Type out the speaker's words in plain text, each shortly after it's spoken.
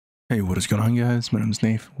Hey, what is going on, guys? My name is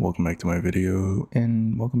Nate. Welcome back to my video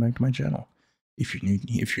and welcome back to my channel. If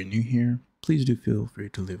you're new here, please do feel free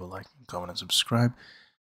to leave a like, comment, and subscribe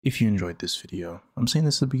if you enjoyed this video. I'm saying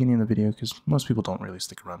this at the beginning of the video because most people don't really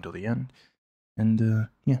stick around till the end. And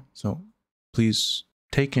yeah, so please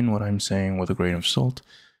take in what I'm saying with a grain of salt.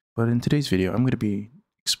 But in today's video, I'm going to be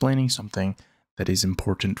explaining something that is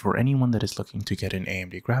important for anyone that is looking to get an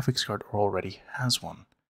AMD graphics card or already has one.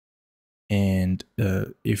 And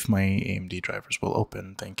if my AMD drivers will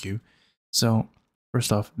open, thank you. So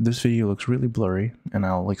first off, this video looks really blurry, and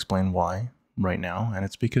I'll explain why right now, and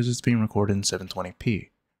it's because it's being recorded in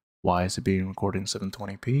 720p. Why is it being recorded in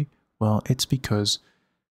 720p? Well, it's because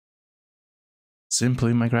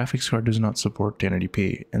simply my graphics card does not support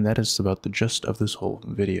 1080p, and that is about the gist of this whole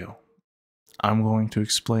video. I'm going to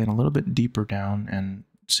explain a little bit deeper down and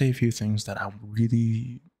say a few things that I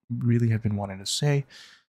really have been wanting to say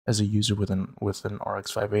as a user with an RX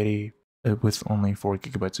 580 with only 4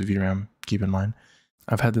 gigabytes of VRAM. Keep in mind,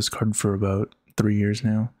 I've had this card for about 3 years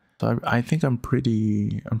now, so I think I'm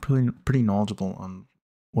pretty knowledgeable on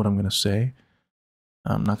what I'm gonna say.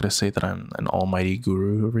 I'm not gonna say that I'm an almighty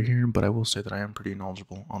guru over here, but I will say that I am pretty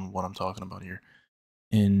knowledgeable on what I'm talking about here.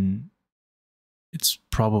 And it's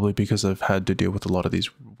probably because I've had to deal with a lot of these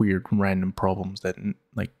weird random problems that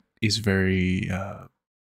like is very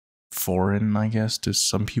foreign, I guess, to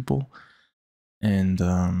some people. And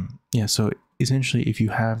yeah, so essentially, if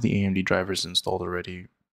you have the AMD drivers installed already,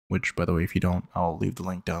 which by the way, if you don't, I'll leave the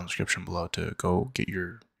link down in the description below to go get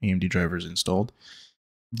your AMD drivers installed.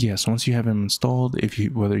 Yeah, so once you have them installed,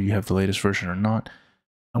 whether you have the latest version or not,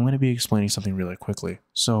 I'm going to be explaining something really quickly.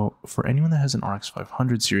 So for anyone that has an RX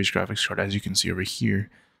 500 series graphics card, as you can see over here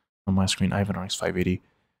on my screen, I have an RX 580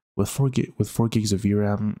 with 4 gigs of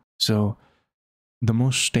VRAM. So the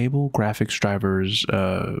most stable graphics drivers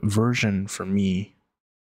version for me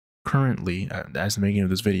currently, as the making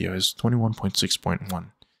of this video, is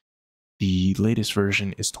 21.6.1. The latest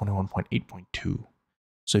version is 21.8.2.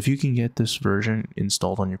 So if you can get this version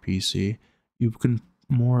installed on your PC, you can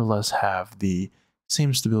more or less have the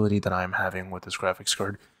same stability that I'm having with this graphics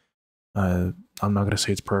card. I'm not going to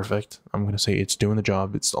say it's perfect. I'm going to say it's doing the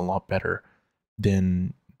job. It's a lot better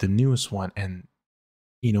than the newest one. And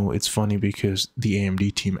you know, it's funny because the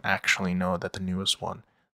AMD team actually know that the newest one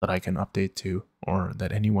that I can update to, or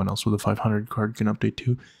that anyone else with a 500 card can update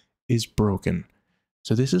to, is broken.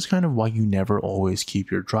 So this is kind of why you never always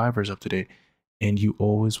keep your drivers up to date, and you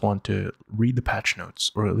always want to read the patch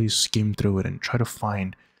notes, or at least skim through it and try to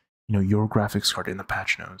find, you know, your graphics card in the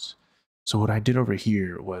patch notes. So what I did over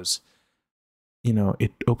here was, you know,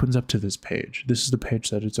 it opens up to this page. This is the page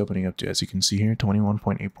that it's opening up to, as you can see here,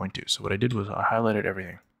 21.8.2. So what I did was I highlighted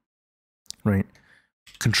everything, right?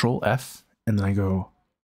 Control F, and then I go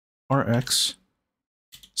RX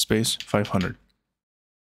space 500.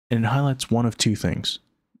 And it highlights one of two things.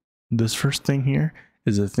 This first thing here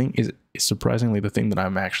is surprisingly the thing that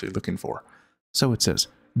I'm actually looking for. So it says,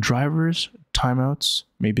 drivers timeouts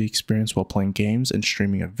may be experienced while playing games and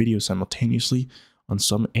streaming a video simultaneously on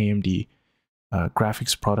some AMD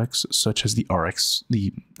graphics products such as the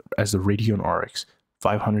Radeon RX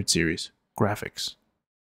 500 series graphics.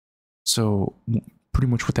 So pretty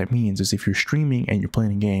much what that means is if you're streaming and you're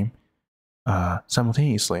playing a game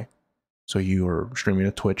simultaneously, so you're streaming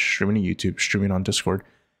to Twitch, streaming to YouTube, streaming on Discord,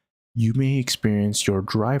 you may experience your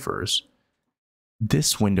drivers,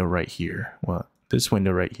 this window right here,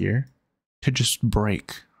 to just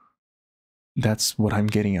break. That's what I'm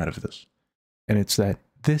getting out of this. And it's that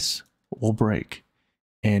this will break.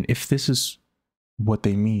 And if this is what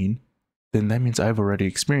they mean, then that means I've already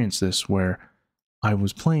experienced this, where I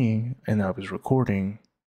was playing and I was recording.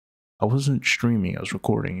 I wasn't streaming, I was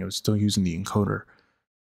recording. I was still using the encoder.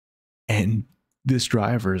 And this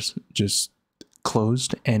driver's just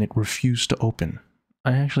closed and it refused to open.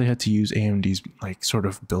 I actually had to use AMD's like sort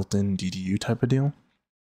of built-in DDU type of deal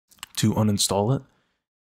to uninstall it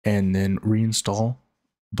and then reinstall.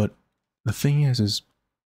 But the thing is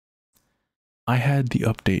I had the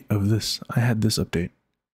update of this. I had this update.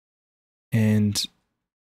 And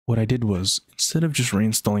what I did was, instead of just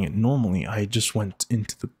reinstalling it normally, I just went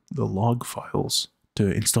into the log files to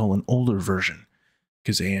install an older version,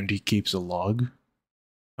 because AMD keeps a log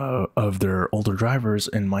of their older drivers,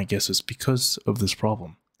 and my guess is because of this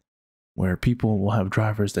problem, where people will have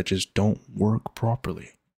drivers that just don't work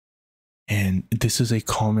properly. And this is a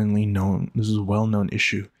well-known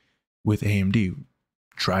issue with AMD.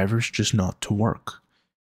 Drivers just not to work.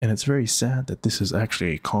 And it's very sad that this is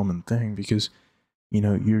actually a common thing, because you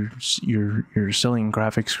know, you're selling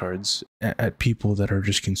graphics cards at people that are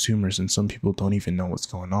just consumers, and some people don't even know what's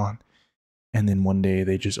going on. and then one day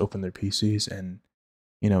they just open their PCs and,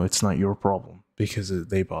 you know, it's not your problem because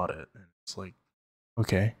they bought it. And it's like,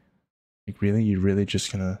 okay, like really, you're really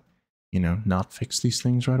just gonna, you know, not fix these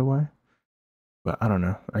things right away? But I don't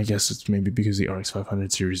know. I guess it's maybe because the RX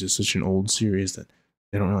 500 series is such an old series that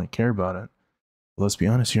they don't really care about it. But let's be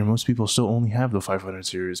honest here, most people still only have the 500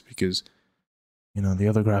 series because, you know, the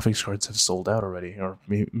other graphics cards have sold out already, or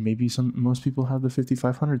maybe most people have the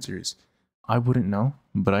 5500 series. I wouldn't know,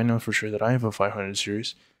 but I know for sure that I have a 500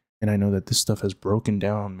 series, and I know that this stuff has broken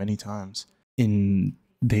down many times in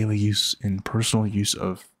daily use, in personal use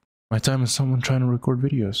of my time as someone trying to record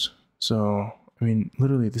videos. So, I mean,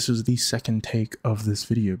 literally, this is the second take of this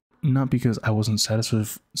video. Not because I wasn't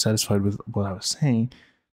satisfied with what I was saying,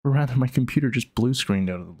 but rather my computer just blue screened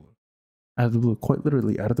out of the blue. Out of the blue, quite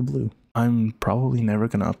literally out of the blue. I'm probably never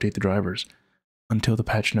going to update the drivers until the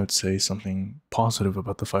patch notes say something positive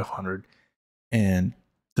about the 500 and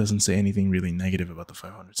doesn't say anything really negative about the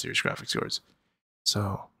 500 series graphics cards.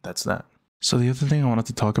 So that's that. So the other thing I wanted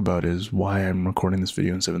to talk about is why I'm recording this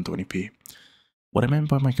video in 720p. What I meant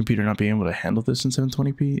by my computer not being able to handle this in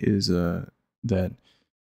 720p is that,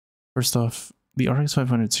 first off, the RX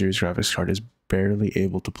 500 series graphics card is barely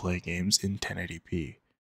able to play games in 1080p.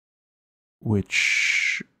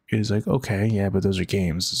 Which is like, okay, yeah, but those are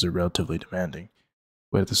games. Those are relatively demanding.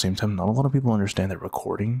 But at the same time, not a lot of people understand that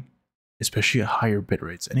recording, especially at higher bit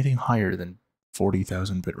rates, anything higher than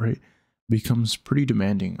 40,000 bitrate, becomes pretty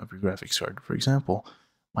demanding of your graphics card. For example,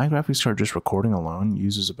 my graphics card just recording alone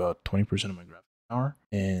uses about 20% of my graphics power.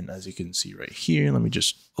 And as you can see right here, let me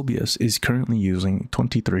just, OBS is currently using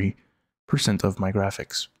 23% of my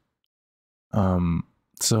graphics.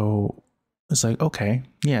 So it's like, okay,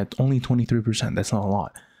 yeah, only 23%. That's not a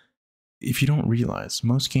lot. If you don't realize,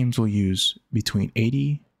 most games will use between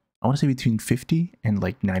 80, I want to say between 50 and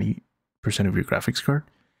like 90% of your graphics card.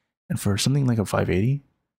 And for something like a 580,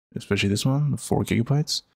 especially this one, 4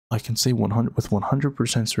 gigabytes, I can say 100 with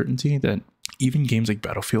 100% certainty that even games like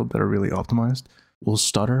Battlefield that are really optimized will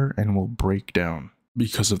stutter and will break down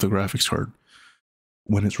because of the graphics card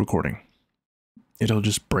when it's recording. It'll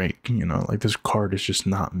just break, you know, like this card is just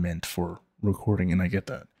not meant for recording, and I get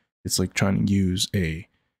that. It's like trying to use a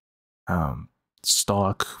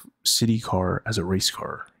stock city car as a race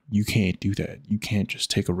car. You can't do that. You can't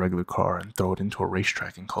just take a regular car and throw it into a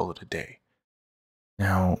racetrack and call it a day.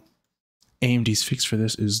 Now, AMD's fix for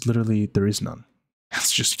this is literally there is none.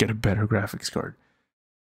 Let's just get a better graphics card.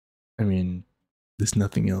 I mean, there's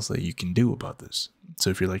nothing else that you can do about this. So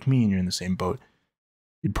if you're like me and you're in the same boat,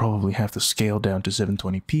 you'd probably have to scale down to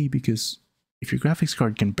 720p, because if your graphics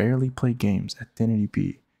card can barely play games at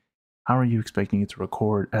 1080p, how are you expecting it to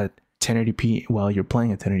record at 1080p while you're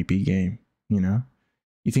playing a 1080p game, you know?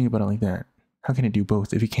 You think about it like that. How can it do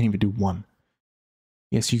both if it can't even do one?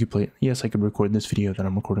 Yes, you could play it. Yes, I could record this video that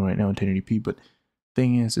I'm recording right now in 1080p, but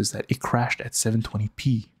thing is that it crashed at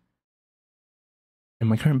 720p. And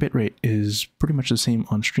my current bitrate is pretty much the same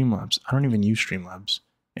on Streamlabs. I don't even use Streamlabs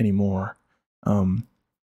anymore. The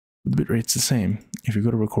bitrate's the same. If you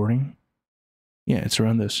go to recording, yeah, it's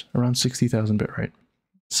around this, around 60,000 bitrate.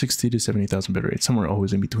 60 to 70,000 bitrate, somewhere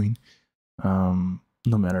always in between.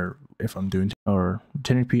 No matter if I'm doing or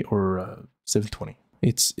 1080p or 720.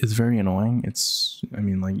 It's very annoying. I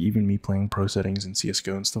mean, like, even me playing pro settings in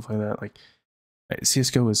CSGO and stuff like that, like,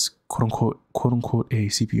 CSGO is quote unquote a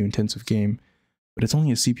CPU intensive game, but it's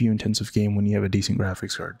only a CPU intensive game when you have a decent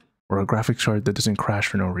graphics card, or a graphics card that doesn't crash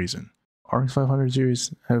for no reason. RX 500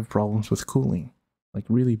 series have problems with cooling, like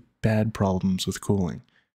really bad problems with cooling,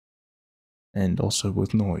 and also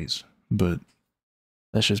with noise, but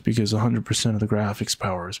that's just because 100% of the graphics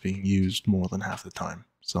power is being used more than half the time.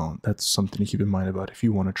 So that's something to keep in mind about if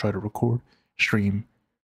you want to try to record, stream,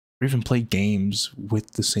 or even play games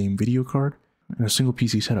with the same video card in a single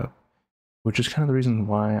PC setup, which is kind of the reason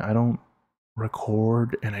why I don't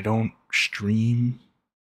record and I don't stream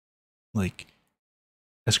like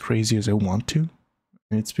as crazy as I want to.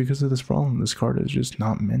 And it's because of this problem. This card is just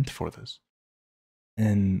not meant for this.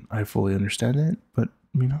 And I fully understand it, but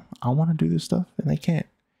you know, I want to do this stuff and I can't.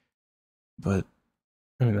 But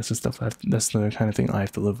I mean, that's the stuff that's the kind of thing I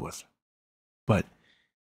have to live with. But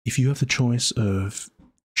if you have the choice of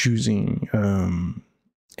choosing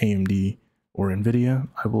AMD or Nvidia,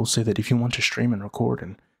 I will say that if you want to stream and record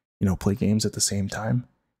and, you know, play games at the same time,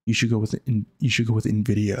 you should go with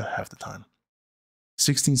Nvidia half the time.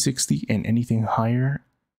 1660 and anything higher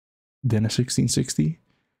than a 1660,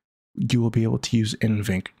 you will be able to use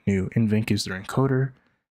NVENC new. NVENC is their encoder.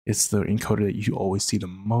 It's the encoder that you always see the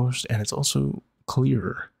most, and it's also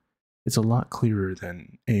clearer. It's a lot clearer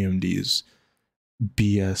than AMD's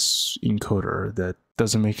BS encoder that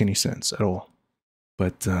doesn't make any sense at all.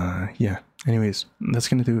 But yeah, anyways, that's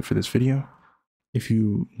gonna do it for this video. If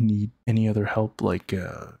you need any other help, like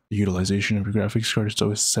the utilization of your graphics card, it's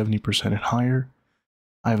always 70% and higher.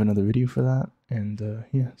 I have another video for that. And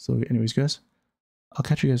yeah, so anyways guys, I'll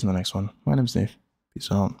catch you guys in the next one. My name's Dave. Peace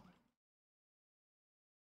out.